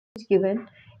Given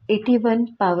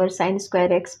 81 power sine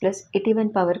square x plus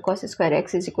 81 power cos square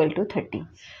x is equal to 30.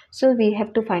 So we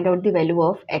have to find out the value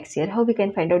of x here. How we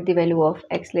can find out the value of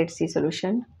x? Let's see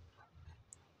solution.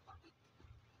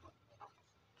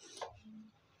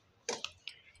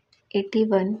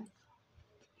 (81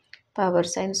 power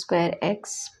sine square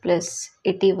x plus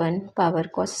 81 power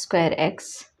cos square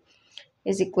x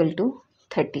is equal to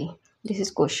 30. This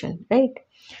is question, right?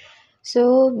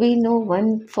 So we know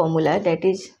one formula, that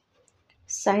is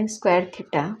sine square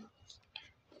theta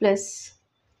plus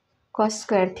cos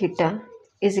square theta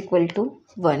is equal to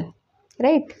 1,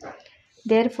 right?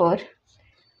 Therefore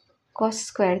cos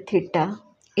square theta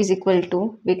is equal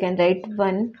to, we can write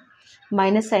 1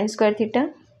 minus sine square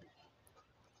theta.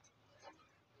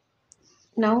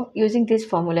 Now using this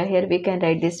formula here, we can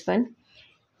write this one,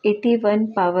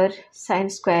 81 power sine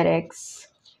square x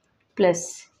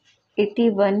plus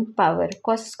 81 power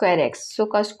cos square x. So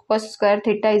cos square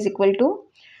theta is equal to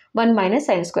 1 minus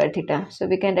sine square theta. So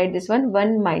we can write this one,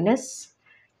 1 minus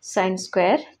sine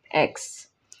square x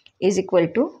is equal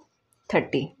to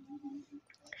 30.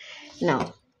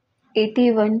 Now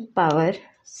 81 power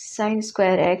sine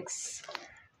square x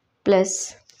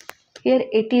plus here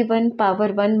 81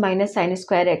 power 1 minus sine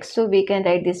square x. So we can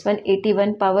write this one,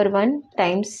 81 power 1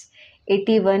 times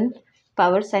 81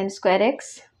 power sine square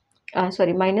x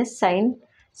minus sine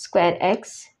square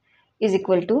x is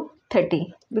equal to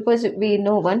 30, because we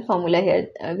know one formula here.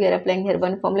 We are applying here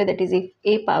one formula, that is, if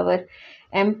a power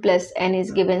m plus n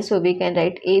is given, so we can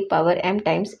write a power m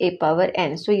times a power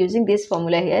n. So using this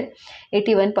formula here,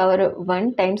 81 power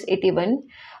 1 times 81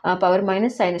 power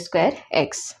minus sine square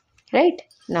x, right?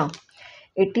 Now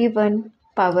 81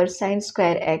 power sine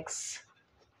square x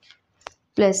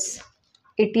plus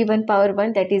 81 power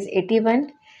 1, that is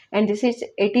 81, and this is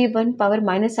 81 power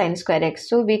minus sine square x.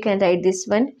 So we can write this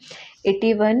one,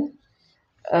 81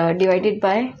 divided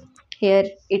by here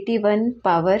 81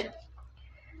 power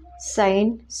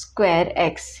sine square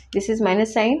x. This is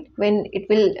minus sign. When it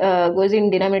will goes in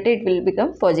denominator, it will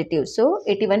become positive. So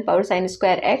 81 power sine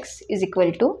square x is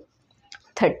equal to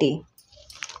 30.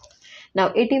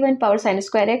 Now 81 power sine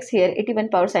square x, here 81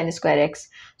 power sine square x.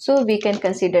 So we can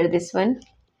consider this one.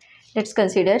 Let's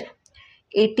consider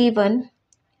 81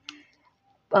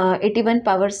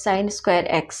 power sine square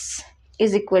x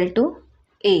is equal to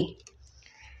a.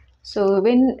 So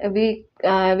when we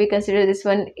consider this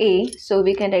one a, so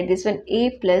we can write this one,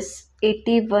 a plus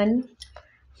 81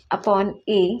 upon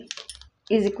a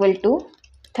is equal to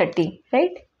 30,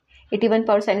 right? 81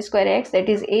 power sine square x, that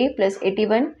is a, plus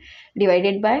 81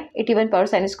 divided by 81 power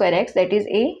sine square x, that is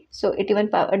a. So 81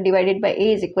 power divided by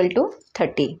a is equal to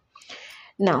 30.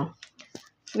 Now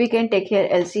we can take here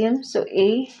LCM. So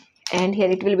a, and here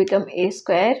it will become a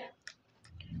square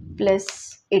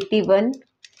plus 81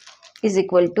 is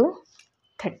equal to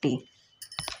 30.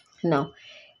 Now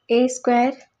a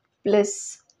square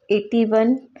plus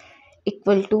 81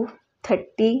 equal to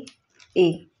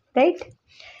 30a, right?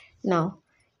 Now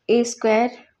a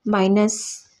square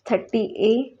minus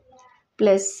 30a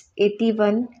plus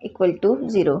 81 equal to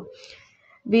 0.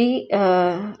 We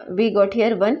got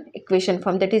here one equation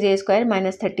form, that is a square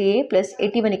minus 30a plus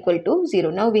 81 equal to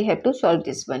 0. Now we have to solve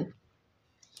this one.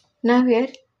 Now here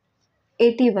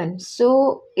 81.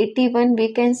 So 81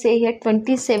 we can say here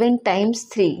 27 times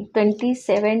 3.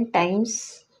 27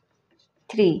 times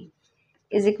 3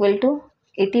 is equal to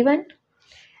 81,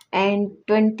 and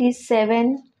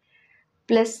 27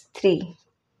 plus 3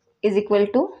 is equal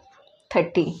to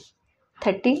 30.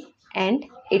 30 and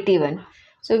 81.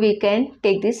 So we can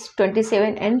take this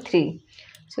 27 and 3.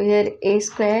 So here a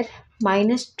square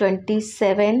minus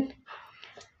 27a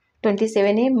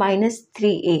minus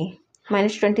 3a,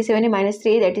 minus 27a minus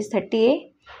 3a, that is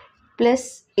 30a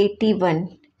plus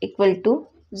 81 equal to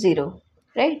 0,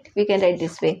 right? We can write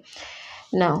this way.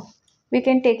 Now we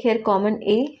can take here common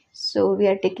a. So we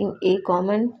are taking a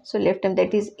common, so left hand,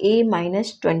 that is a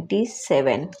minus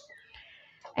 27,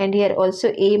 and here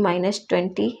also a minus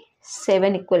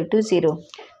 27 equal to 0.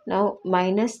 Now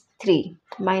minus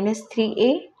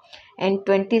 3a, and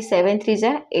 27 3s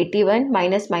are 81,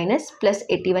 minus plus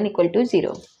 81 equal to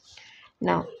 0.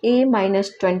 Now a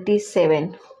minus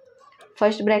 27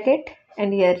 first bracket,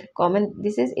 and here common,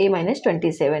 this is a minus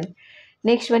 27.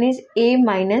 Next one is a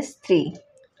minus 3.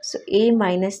 So a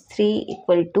minus 3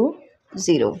 equal to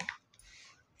 0.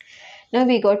 Now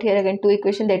we got here again two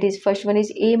equations, that is first one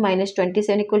is a minus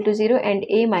 27 equal to 0 and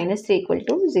a minus 3 equal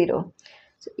to 0.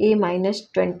 So a minus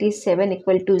 27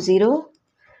 equal to 0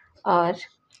 or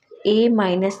a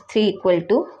minus 3 equal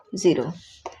to 0.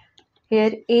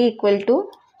 Here a equal to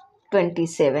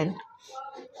 27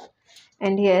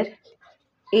 and here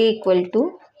a equal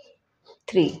to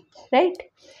 3, right?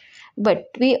 But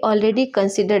we already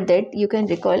considered that, you can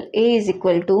recall, a is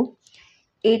equal to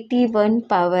 81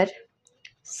 power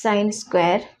sine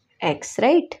square x,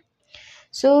 right?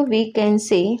 So we can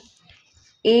say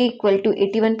a equal to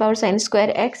 81 power sine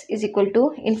square x is equal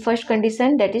to, in first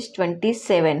condition, that is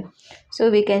 27. So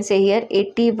we can say here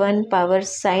 81 power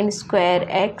sine square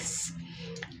x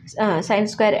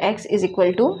is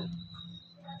equal to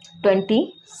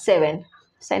 27.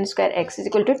 Sine square x is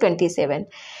equal to 27.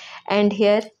 And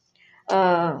here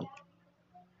a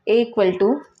equal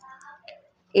to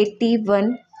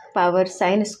 81 power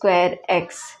sine square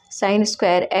x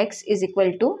is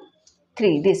equal to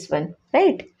 3, this one,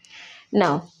 right?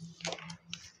 Now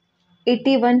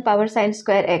 81 power sine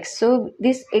square x, so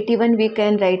this 81 we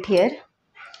can write here,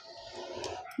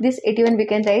 this 81 we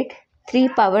can write 3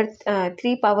 power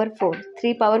 4.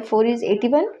 3 power 4 is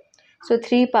 81, so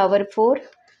 3 power 4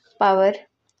 power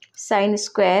sine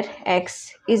square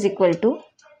x is equal to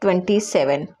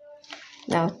 27.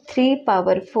 Now 3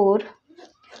 power 4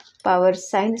 power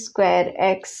sine square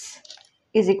x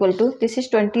is equal to, this is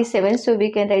 27, so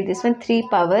we can write this one 3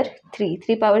 power 3.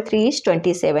 3 power 3 is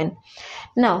 27.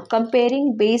 Now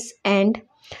comparing base and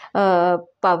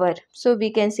power, so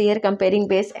we can see here comparing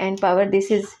base and power,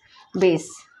 this is base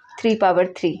 3 power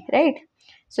 3, right?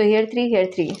 So here 3, here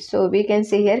 3, so we can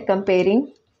see here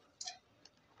comparing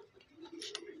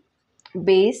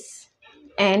base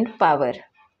and power,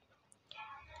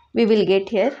 we will get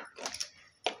here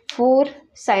 4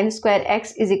 sine square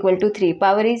x is equal to 3.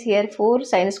 Power is here 4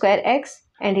 sine square x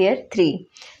and here 3.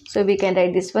 So we can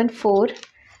write this one 4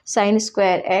 sine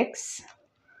square x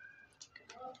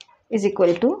is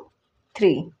equal to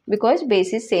 3, because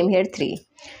base is same here 3.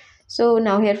 So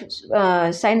now here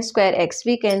sine square x,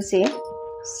 we can say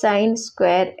sine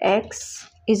square x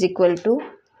is equal to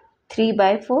 3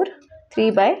 by 4.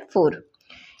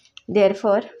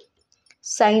 Therefore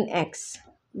sine x,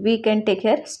 we can take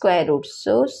here square root.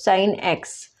 So sine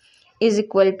x is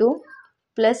equal to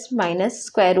plus minus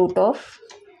square root of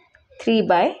 3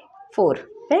 by 4,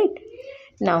 right?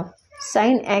 Now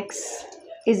sine x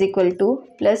is equal to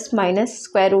plus minus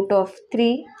square root of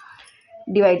 3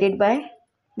 divided by,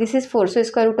 this is 4, so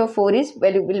square root of 4 is,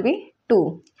 value will be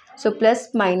 2. So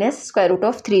plus minus square root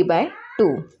of 3 by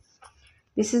 2.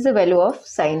 This is the value of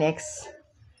sine x.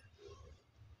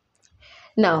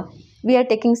 Now we are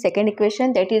taking second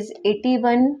equation, that is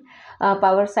 81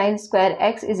 power sine square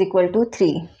x is equal to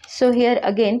 3. So here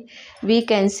again we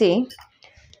can say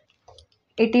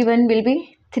 81 will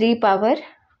be 3 power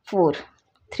 4.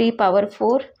 3 power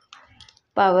 4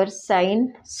 power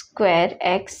sine square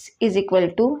x is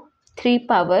equal to 3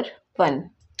 power 1.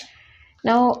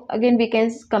 Now again we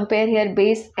can compare here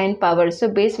base and power. So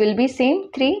base will be same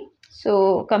 3.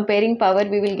 So comparing power,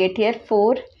 we will get here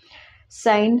 4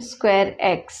 sine square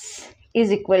x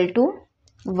is equal to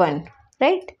 1,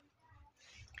 right?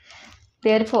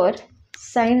 Therefore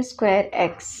sine square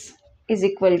x is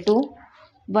equal to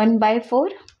 1 by 4.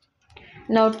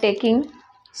 Now taking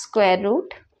square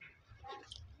root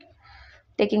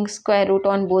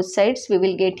on both sides, we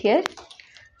will get here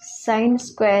sine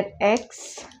square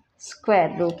x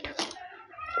square root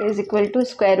is equal to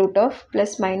square root of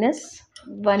plus minus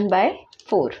 1 by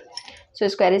 4. So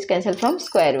square is cancelled from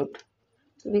square root.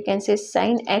 We can say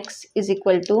sine x is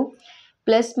equal to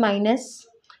plus minus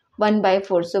 1 by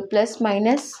 4. So plus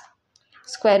minus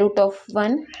square root of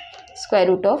 1 square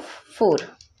root of 4.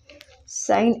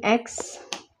 Sine x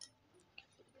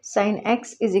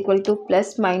is equal to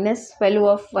plus minus value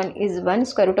of 1 is 1,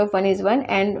 square root of 1 is 1,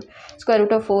 and square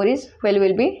root of 4 is, value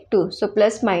will be 2. So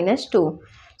plus minus 2.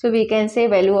 So we can say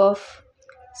value of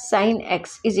sine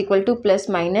x is equal to plus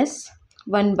minus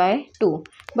 1 by 2.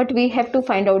 But we have to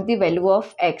find out the value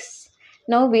of x.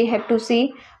 Now we have to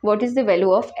see what is the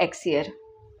value of x here.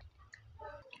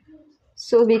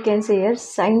 So we can say here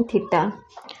sine theta,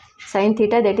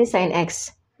 that is sine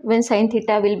x. When sine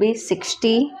theta will be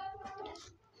 60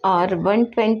 or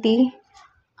 120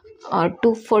 or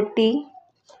 240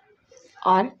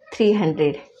 or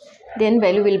 300, then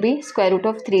value will be square root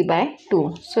of 3 by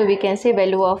 2. So we can say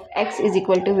value of x is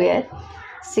equal to here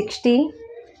 60,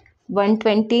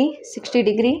 120, 60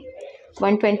 degree,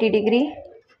 120 degree,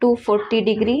 240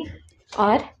 degree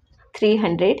or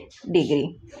 300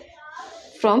 degree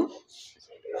from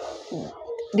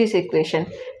this equation.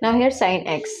 Now here sine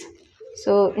x.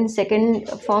 So in second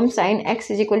form, sine x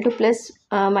is equal to plus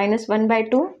minus 1 by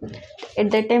 2.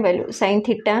 At that time value sine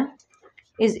theta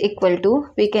is equal to,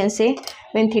 we can say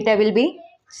when theta will be,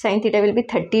 sine theta will be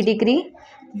 30 degree,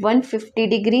 150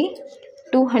 degree,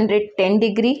 210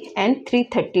 degree and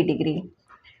 330 degree.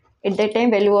 At that time,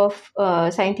 value of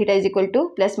sin theta is equal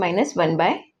to plus minus 1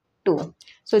 by 2.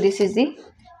 So this is the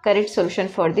correct solution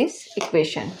for this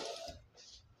equation.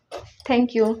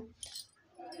 Thank you.